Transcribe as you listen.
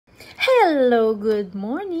Hello, good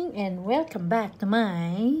morning, and welcome back to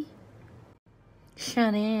my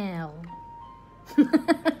channel.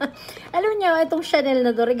 Alam niyo, itong channel na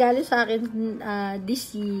to, regalo sa akin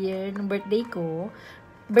this year, ng birthday ko.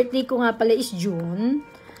 Birthday ko nga pala is June.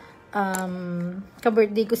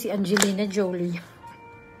 Ka-birthday ko si Angelina Jolie.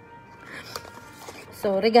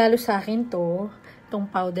 So, regalo sa akin to, itong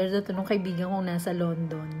powder na to, nung kaibigan kong nasa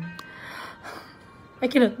London. I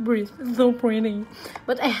cannot breathe. It's so pretty.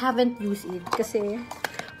 But I haven't used it kasi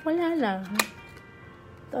wala lang.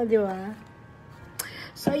 Ito, di ba?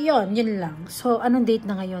 So, yun lang. So, anong date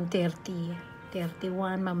na ngayon? 30.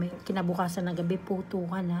 31. Mamaya, kinabukasan na gabi, puto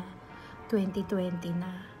ka na. 2020 na.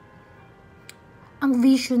 Ang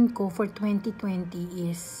vision ko for 2020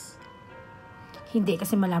 is hindi,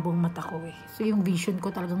 kasi malabo ang mata ko eh. So, yung vision ko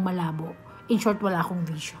talagang malabo. In short, wala akong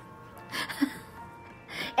vision.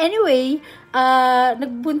 Anyway,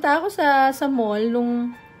 nagpunta ako sa mall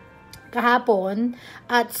nung kahapon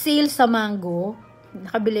at sale sa Mango.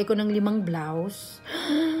 Nakabili ko ng 5 blouse.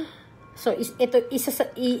 So, ito isa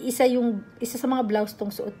sa mga blouse tong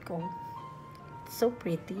suot ko. It's so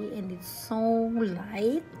pretty and it's so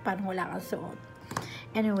light. Parang wala kang suot.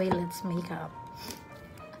 Anyway, let's make up.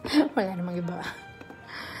 Wala namang iba.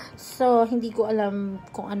 So, hindi ko alam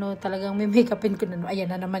kung ano talagang may make-upin ko na. Ayan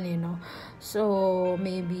na naman eh, no? So,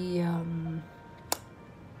 maybe,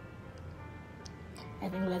 I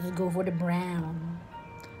think let's go for the brown.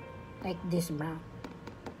 Like this brown.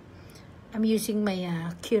 I'm using my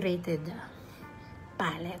curated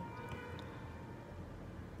palette.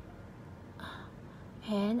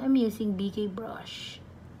 And I'm using BK brush.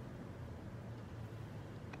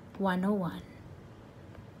 101.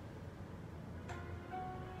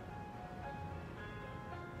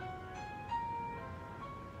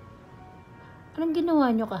 Anong ginawa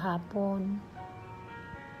nyo kahapon?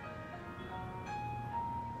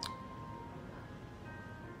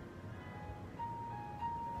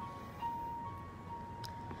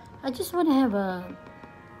 I just want to have a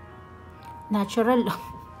natural look.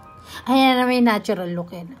 Ayan na may natural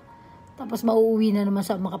look eh. Tapos mauuwi na naman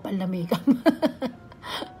sa makapal na makeup.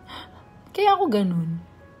 Kaya ako ganun.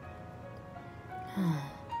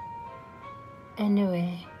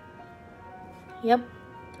 Anyway. Yep.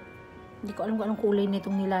 Hindi ko alam kung anong kulay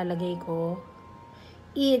nitong nilalagay ko.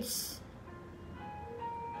 It's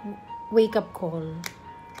wake up call.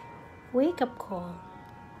 Wake up call.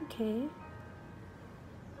 Okay.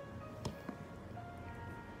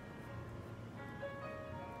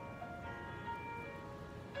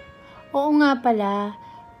 Oo nga pala,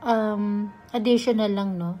 additional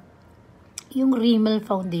lang, no? Yung Rimmel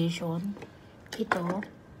Foundation. Ito.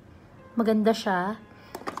 Maganda siya.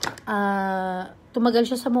 Tumagal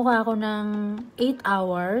siya sa mukha ko ng 8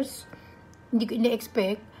 hours. Hindi ko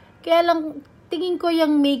ina-expect. Kaya lang, tingin ko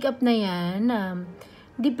yung makeup na yan,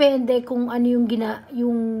 depende kung ano yung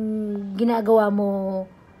ginagawa mo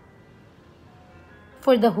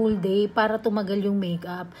for the whole day para tumagal yung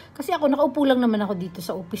makeup. Kasi ako, nakaupo lang naman ako dito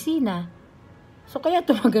sa opisina. So, kaya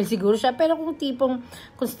tumagal siguro siya. Pero kung tipong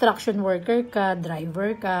construction worker ka,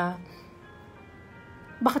 driver ka,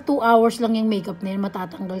 baka 2 hours lang yung makeup na yun,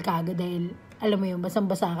 matatanggal ka agad dahil alam mo yun,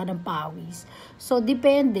 basang-basa ka ng pawis. So,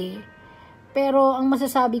 depende. Pero, ang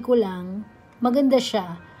masasabi ko lang, maganda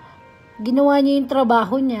siya. Ginawa niya yung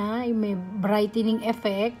trabaho niya, may brightening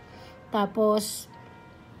effect. Tapos,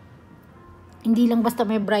 hindi lang basta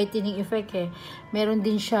may brightening effect eh. Meron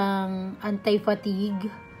din siyang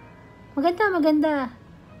anti-fatigue. Maganda.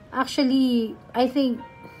 Actually, I think,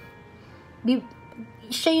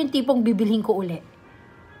 siya yung tipong bibilhin ko uli.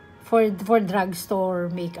 For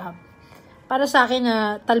drugstore makeup. Para sa akin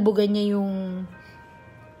talbugan niya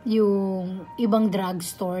yung ibang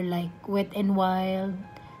drugstore like Wet n Wild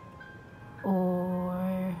or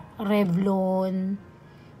Revlon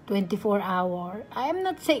 24 hour. I'm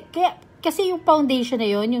not saying kasi yung foundation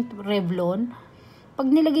na yon, yung Revlon,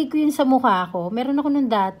 pag nilagay ko yun sa mukha ko, meron ako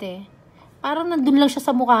nun dati. Parang nandun lang siya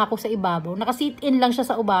sa mukha ko sa ibabaw. Naka-sit-in lang siya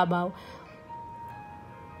sa ibabaw.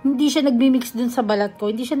 Hindi siya nagmi-mix dun sa balat ko.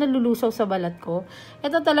 Hindi siya nalulusaw sa balat ko.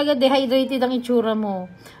 Ito talaga dehydrated ang itsura mo.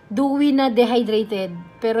 Dewy na dehydrated.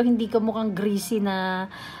 Pero hindi ka mukhang greasy na,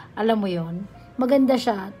 alam mo yon. Maganda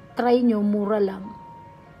siya. Try nyo, mura lang.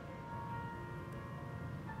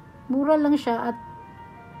 Mura lang siya at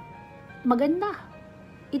maganda.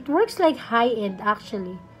 It works like high-end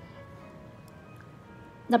actually.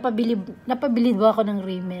 Napabilib ba ako ng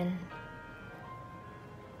Rimmel?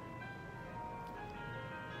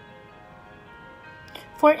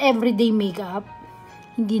 For everyday makeup,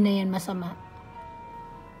 hindi na yan masama.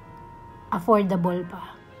 Affordable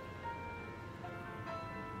pa.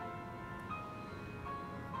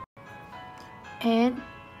 And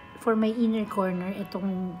for my inner corner,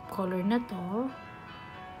 itong color na to,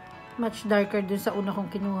 much darker dun sa una kong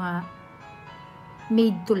kinuha,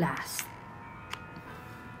 made to last.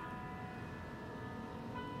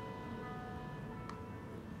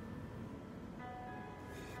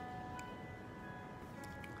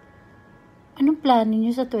 Anong plano nyo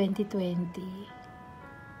sa 2020?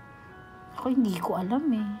 Ako hindi ko alam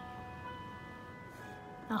eh.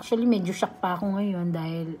 Actually, medyo shock pa ako ngayon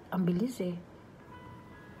dahil ang bilis eh.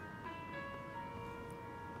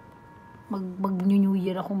 Mag-New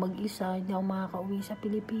Year ako mag-isa, hindi ako makakauwi sa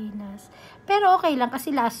Pilipinas. Pero okay lang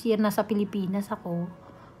kasi last year nasa Pilipinas ako.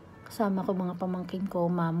 Kasama ko mga pamangkin ko,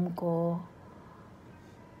 mom ko.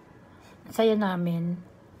 Saya namin.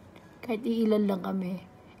 Kahit iilan lang kami.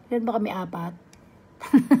 Ilan ba kami? 4?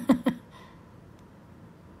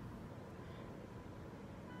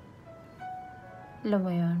 Alam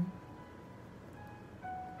mo yun?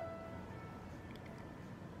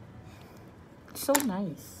 So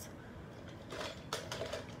nice.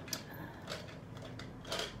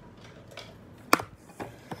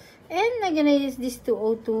 And I'm gonna use this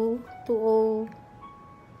 203.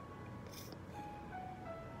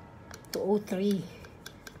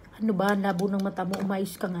 Ano ba? Labo ng mata mo.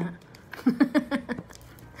 Umayos ka nga.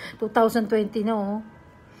 2020 na oh.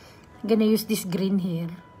 I'm gonna use this green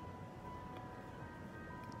here.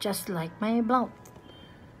 Just like my blouse.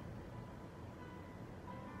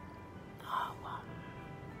 Oh, wow.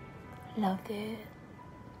 Love it.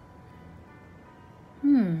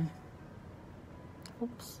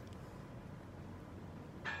 Oops.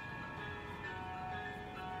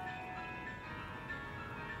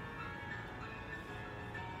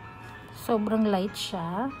 Sobrang light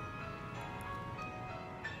siya.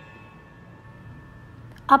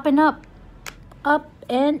 Up and up. Up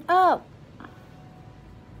and up.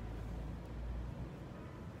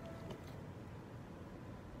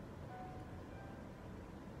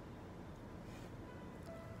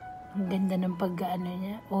 Ang ganda ng paggaano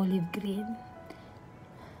niya. Olive green.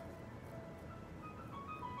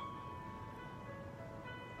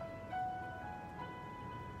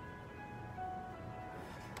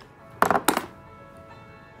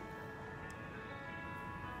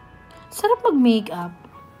 Sarap mag-makeup.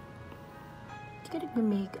 Hindi ka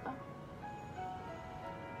nag-makeup.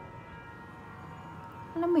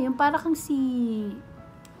 Alam mo yun, para kang si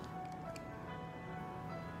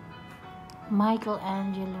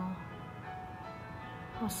Michelangelo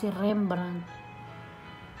o si Rembrandt.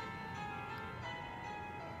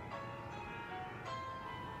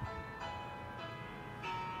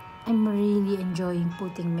 I'm really enjoying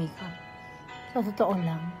putting makeup. Sa totoo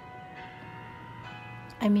lang.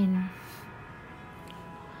 I mean,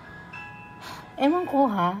 ewan ko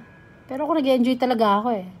ha, pero ako nag-enjoy talaga ako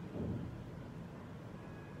eh.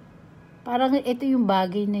 Parang ito yung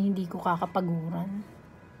bagay na hindi ko kakapaguran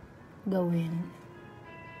gawin.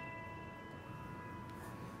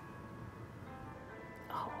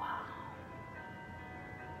 Oh wow.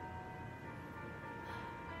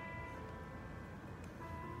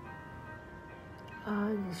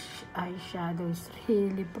 Oh, this eyeshadow is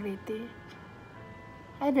really pretty.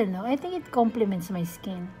 I don't know. I think it complements my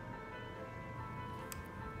skin.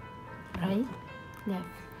 Right? Left.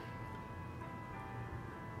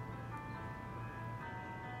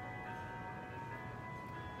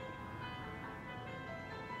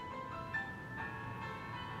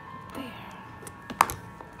 There.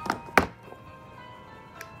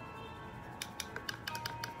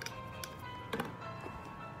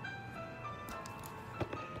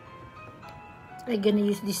 I'm gonna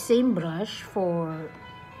use the same brush for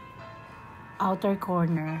outer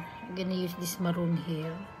corner. I'm gonna use this maroon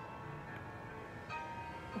here.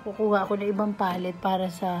 Kukuha ako ng ibang palette para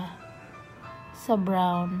sa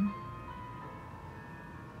brown.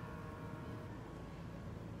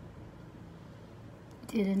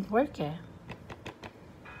 Didn't work eh.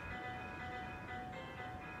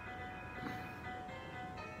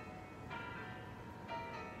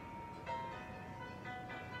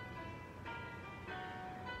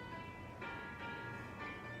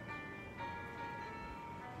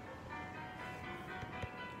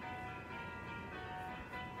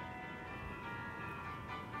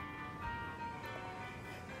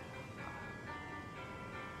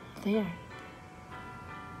 There.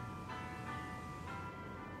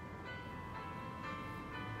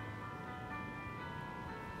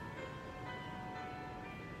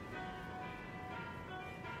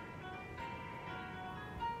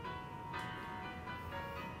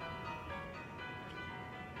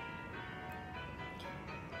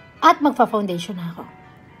 At magpa-foundation ako.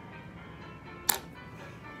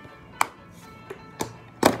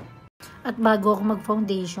 At bago ako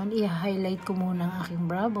mag-foundation, i-highlight ko muna ang aking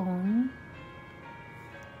brow bone.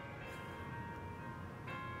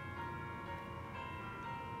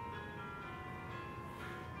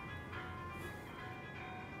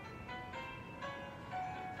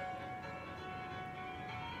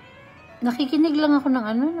 Nakikinig lang ako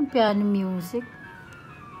ng piano music.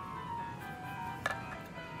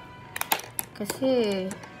 Kasi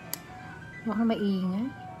baka maingay.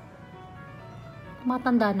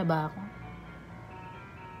 Matanda na ba ako?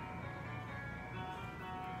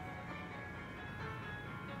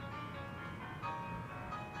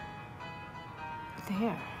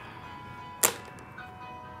 There.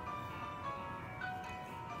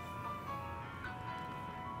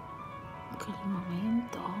 Okay,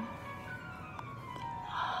 momento.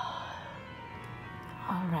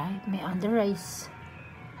 Alright, my under eyes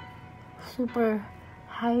super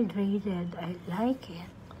hydrated. I like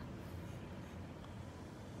it.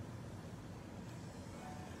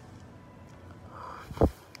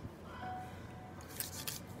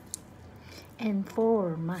 And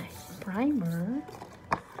for my primer,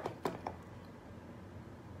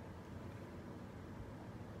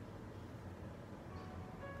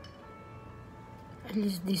 I'll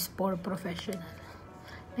use this for professional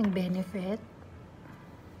ng Benefit.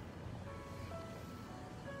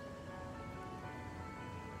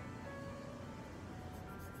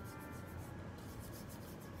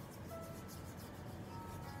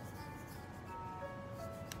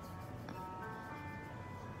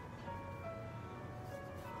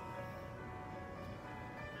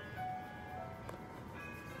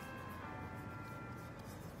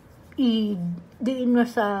 Idiin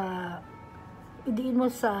mo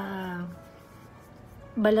sa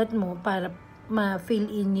balat mo para ma-fill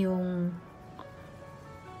in yung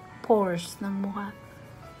pores ng mukha.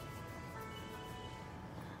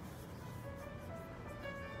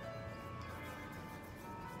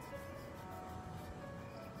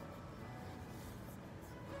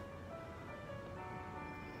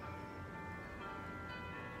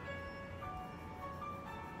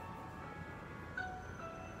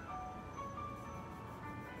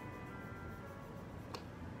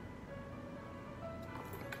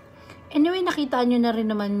 Anyway, nakita nyo na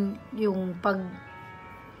rin naman yung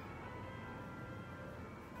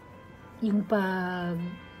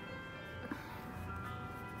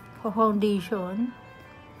foundation.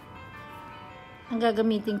 Ang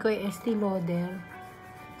gagamitin ko ay Estee Lauder.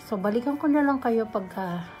 So, balikan ko na lang kayo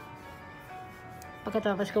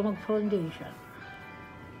pagkatapos ko mag-foundation.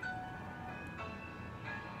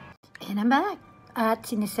 And I'm back. At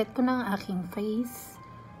siniset ko na ang aking face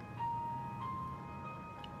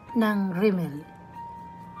ng Rimmel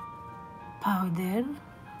powder.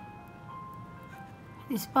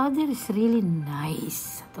 This powder is really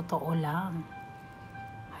nice. Totoo lang.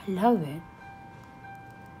 I love it.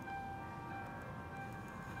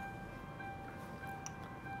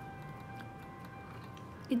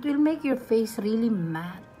 It will make your face really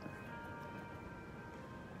matte.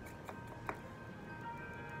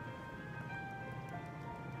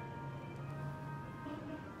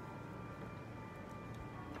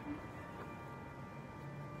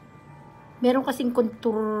 Meron kasing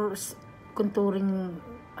contouring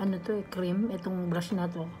cream, itong brush na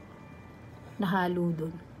to. Nahalo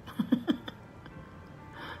dun.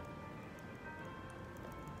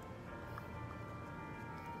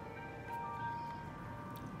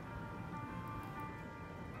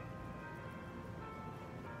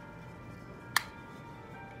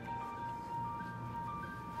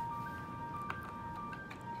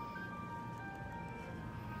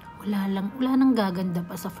 Wala nang gaganda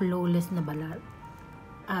pa sa flawless na balat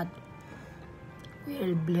at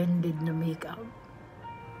well blended na makeup.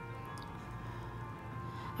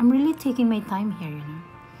 I'm really taking my time here, you know.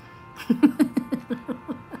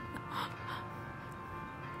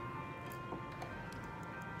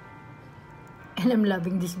 And I'm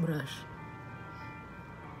loving this brush.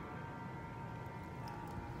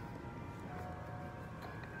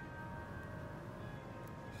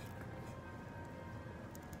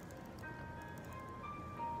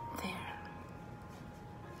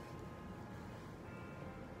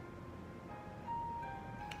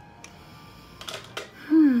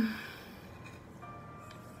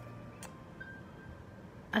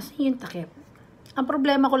 Asan yung takip? Ang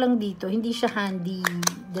problema ko lang dito, hindi siya handy.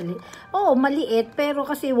 Oo, maliit, pero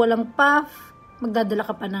kasi walang puff. Magdadala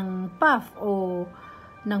ka pa ng puff o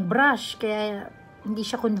ng brush. Kaya hindi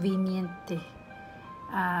siya convenient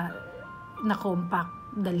na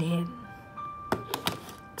compact dalhin.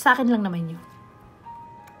 Sa akin lang naman yun.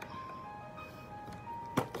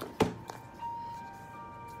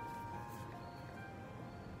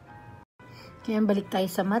 Kaya balik tayo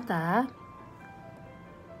sa mata.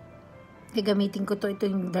 Gagamitin ko ito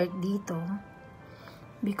yung dark dito.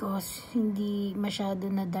 Because hindi masyado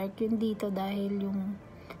na dark yun dito dahil yung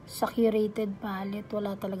sa curated palette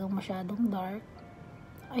wala talagang masyadong dark.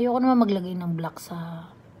 Ayoko naman maglagay ng black sa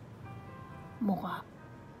mukha.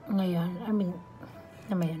 Ngayon,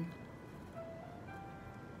 naman.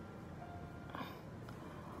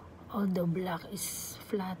 Although black is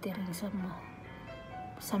flattering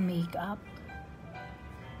sa makeup.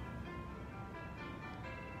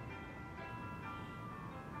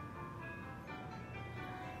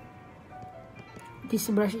 This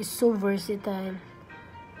brush is so versatile.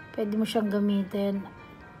 Pwede mo siyang gamitin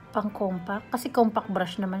pang compact. Kasi compact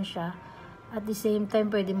brush naman siya. At the same time,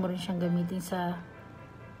 pwede mo rin siyang gamitin sa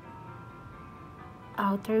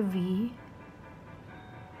outer V.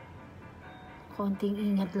 Konting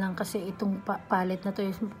ingat lang kasi itong palette na to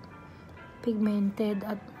is pigmented.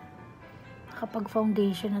 At kapag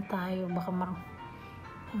foundation na tayo, baka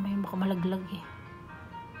malaglag eh.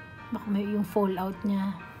 Baka may yung fallout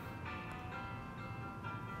niya.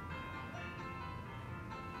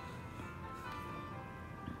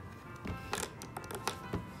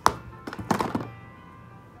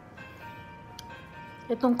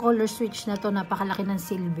 Itong color switch na to, napakalaki ng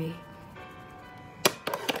silbi.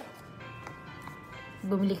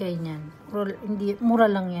 Bumili kayo niyan.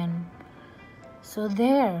 Mura lang yan. So,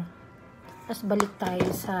 there. Tapos, balik tayo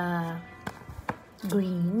sa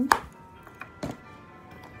green.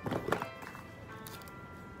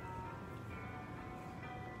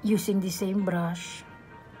 Using the same brush.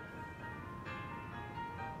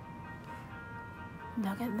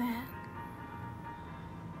 Look at that.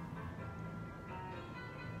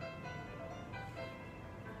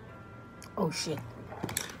 Oh shit.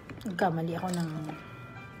 Nagkamali ako ng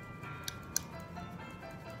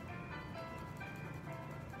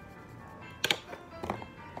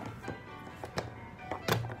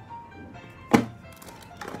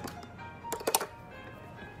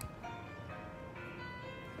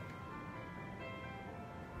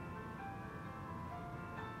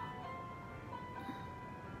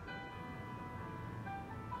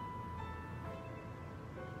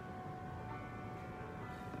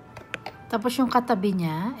tapos yung katabi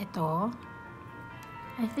niya, ito.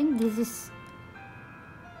 I think this is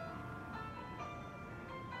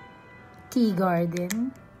Tea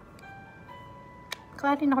Garden.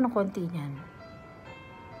 Kakarin ako ng konti niyan.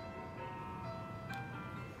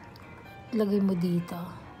 Lagay mo dito.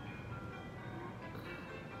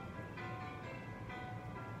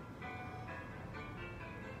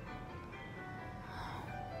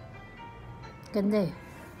 Ganda eh.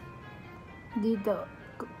 Dito.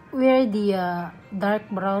 Where the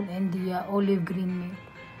dark brown and the olive green meet.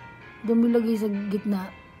 Dumilagay sa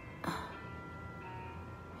gitna.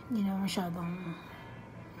 Hindi na masyadong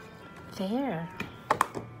fair.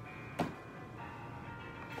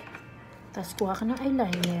 Tapos kuha ka ng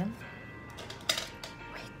eyeliner.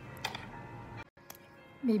 Wait.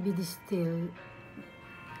 Maybe this still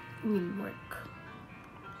will work.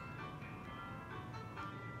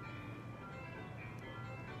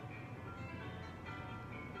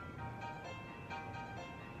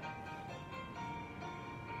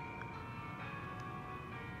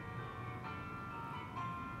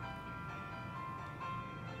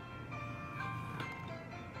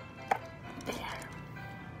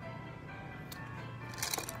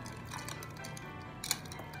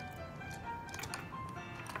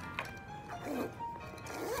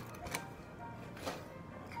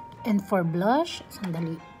 And for blush,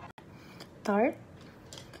 sandali. Tarte.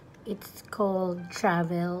 It's called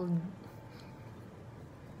Travel.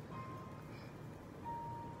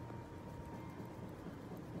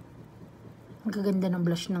 Ang gaganda ng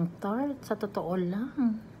blush ng Tarte. Sa totoo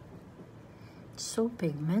lang. So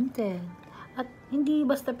pigmented. At hindi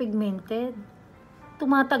basta pigmented.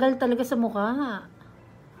 Tumatagal talaga sa mukha.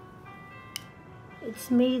 It's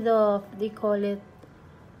made of, they call it,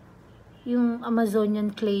 yung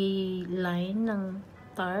Amazonian clay line ng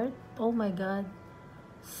Tarte. Oh my God.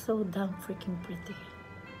 So damn freaking pretty.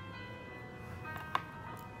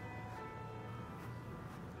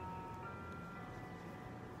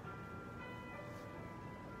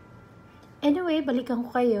 Anyway, balikan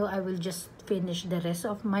ko kayo. I will just finish the rest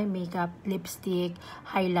of my makeup, lipstick,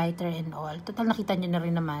 highlighter, and all. Total, nakita nyo na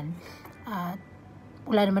rin naman. At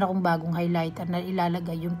wala naman akong bagong highlighter na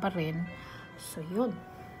ilalagay. Yun pa rin. So, yun.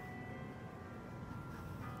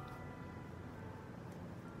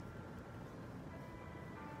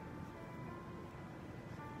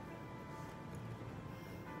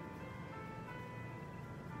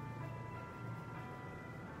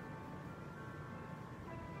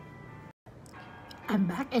 I'm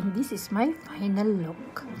back and this is my final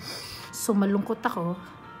look. So, malungkot ako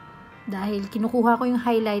dahil kinukuha ko yung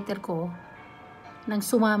highlighter ko nang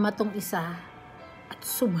sumama tong isa at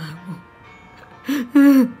sumamo.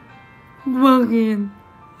 Bakit?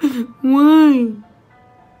 Why?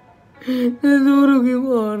 Nadurog yung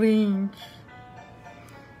orange.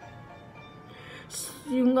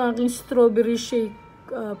 Yung aking strawberry shake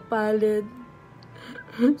palette.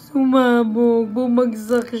 Sumabog.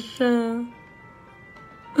 Bumagsak siya.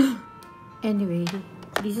 Anyway,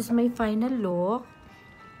 this is my final look.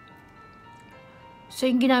 So,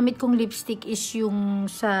 yung ginamit kong lipstick is yung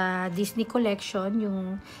sa Disney collection,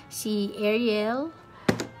 yung si Ariel.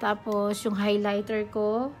 Tapos, yung highlighter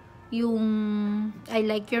ko, yung I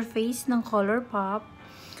Like Your Face ng Colourpop.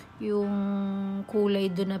 Yung kulay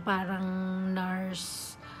doon na parang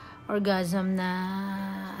NARS Orgasm na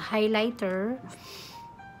highlighter.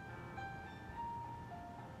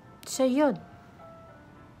 So, yun.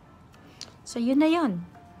 So, yun na yun.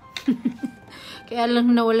 Kaya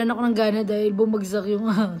lang nawalan ako ng gana dahil bumagsak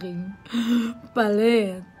yung aking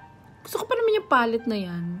palette. Gusto ko pa naman yung palette na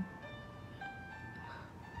yan.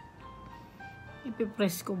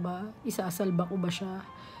 Ipipress ko ba? Isasalba ko ba siya?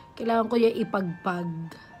 Kailangan ko yung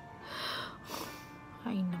ipagpag.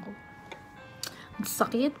 Ay, naku. Ang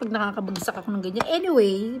sakit pag nakakabagsak ako ng ganyan.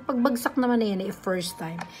 Anyway, pagbagsak naman na yan, first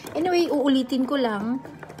time. Anyway, uulitin ko lang.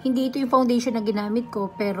 Hindi ito yung foundation na ginamit ko,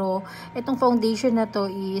 pero itong foundation na to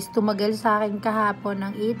is tumagal sa akin kahapon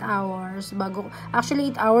ng 8 hours. Actually,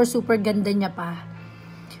 8 hours, super ganda niya pa.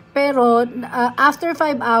 Pero, after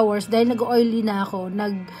 5 hours, dahil nag-oily na ako,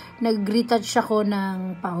 nag-retouch ako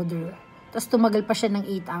ng powder. Tapos tumagal pa siya ng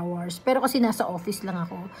 8 hours. Pero kasi nasa office lang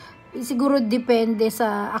ako. Siguro depende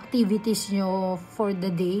sa activities nyo for the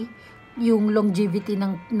day, yung longevity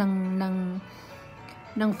ng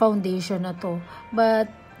foundation na to. But,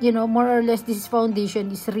 you know, more or less, this foundation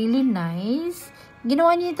is really nice.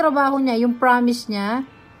 Ginawa niya yung trabaho niya, yung promise niya,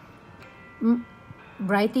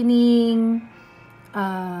 brightening,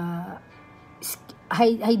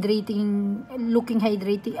 hydrating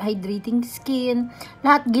skin,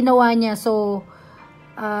 lahat ginawa niya. So,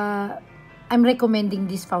 I'm recommending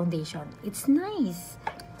this foundation. It's nice.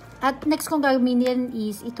 At next kong gagawin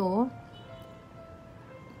is ito.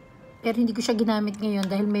 Pero hindi ko siya ginamit ngayon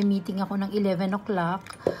dahil may meeting ako ng 11 o'clock.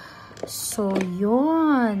 So,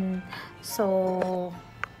 yun. So,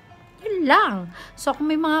 yun lang. So, kung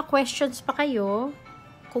may mga questions pa kayo,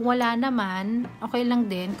 kung wala naman, okay lang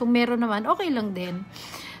din. Kung meron naman, okay lang din.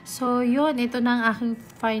 So, yun. Ito na ang aking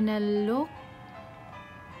final look.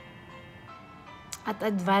 At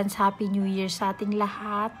advance Happy New Year sa ating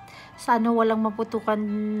lahat. Sana walang maputukan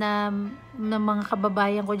na mga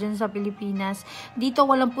kababayan ko dyan sa Pilipinas. Dito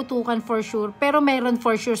walang putukan for sure. Pero meron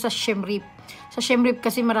for sure sa Siem Reap. Sa Siem Reap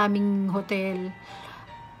kasi maraming hotel.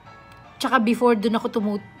 Tsaka before dun ako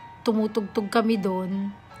tumutugtog kami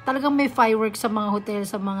dun. Talagang may fireworks sa mga hotel,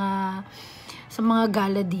 sa mga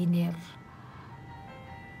gala dinner.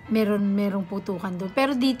 Merong putukan doon.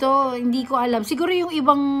 Pero dito, hindi ko alam. Siguro yung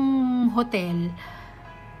ibang hotel,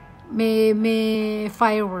 may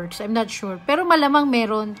fireworks. I'm not sure. Pero malamang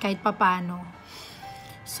meron kahit papano.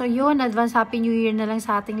 So, yun. Advance Happy New Year na lang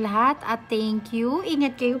sa ating lahat. At thank you.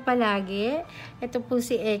 Ingat kayo palagi. Ito po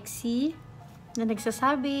si Exie na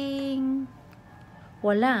nagsasabing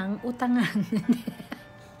walang utangan.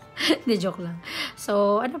 Hindi, joke lang.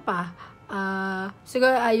 So, ano pa?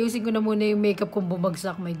 Siguro ayusin ko na muna yung makeup kung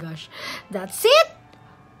bumagsak. My gosh. That's it!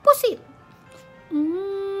 Pusit!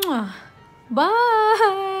 Bye!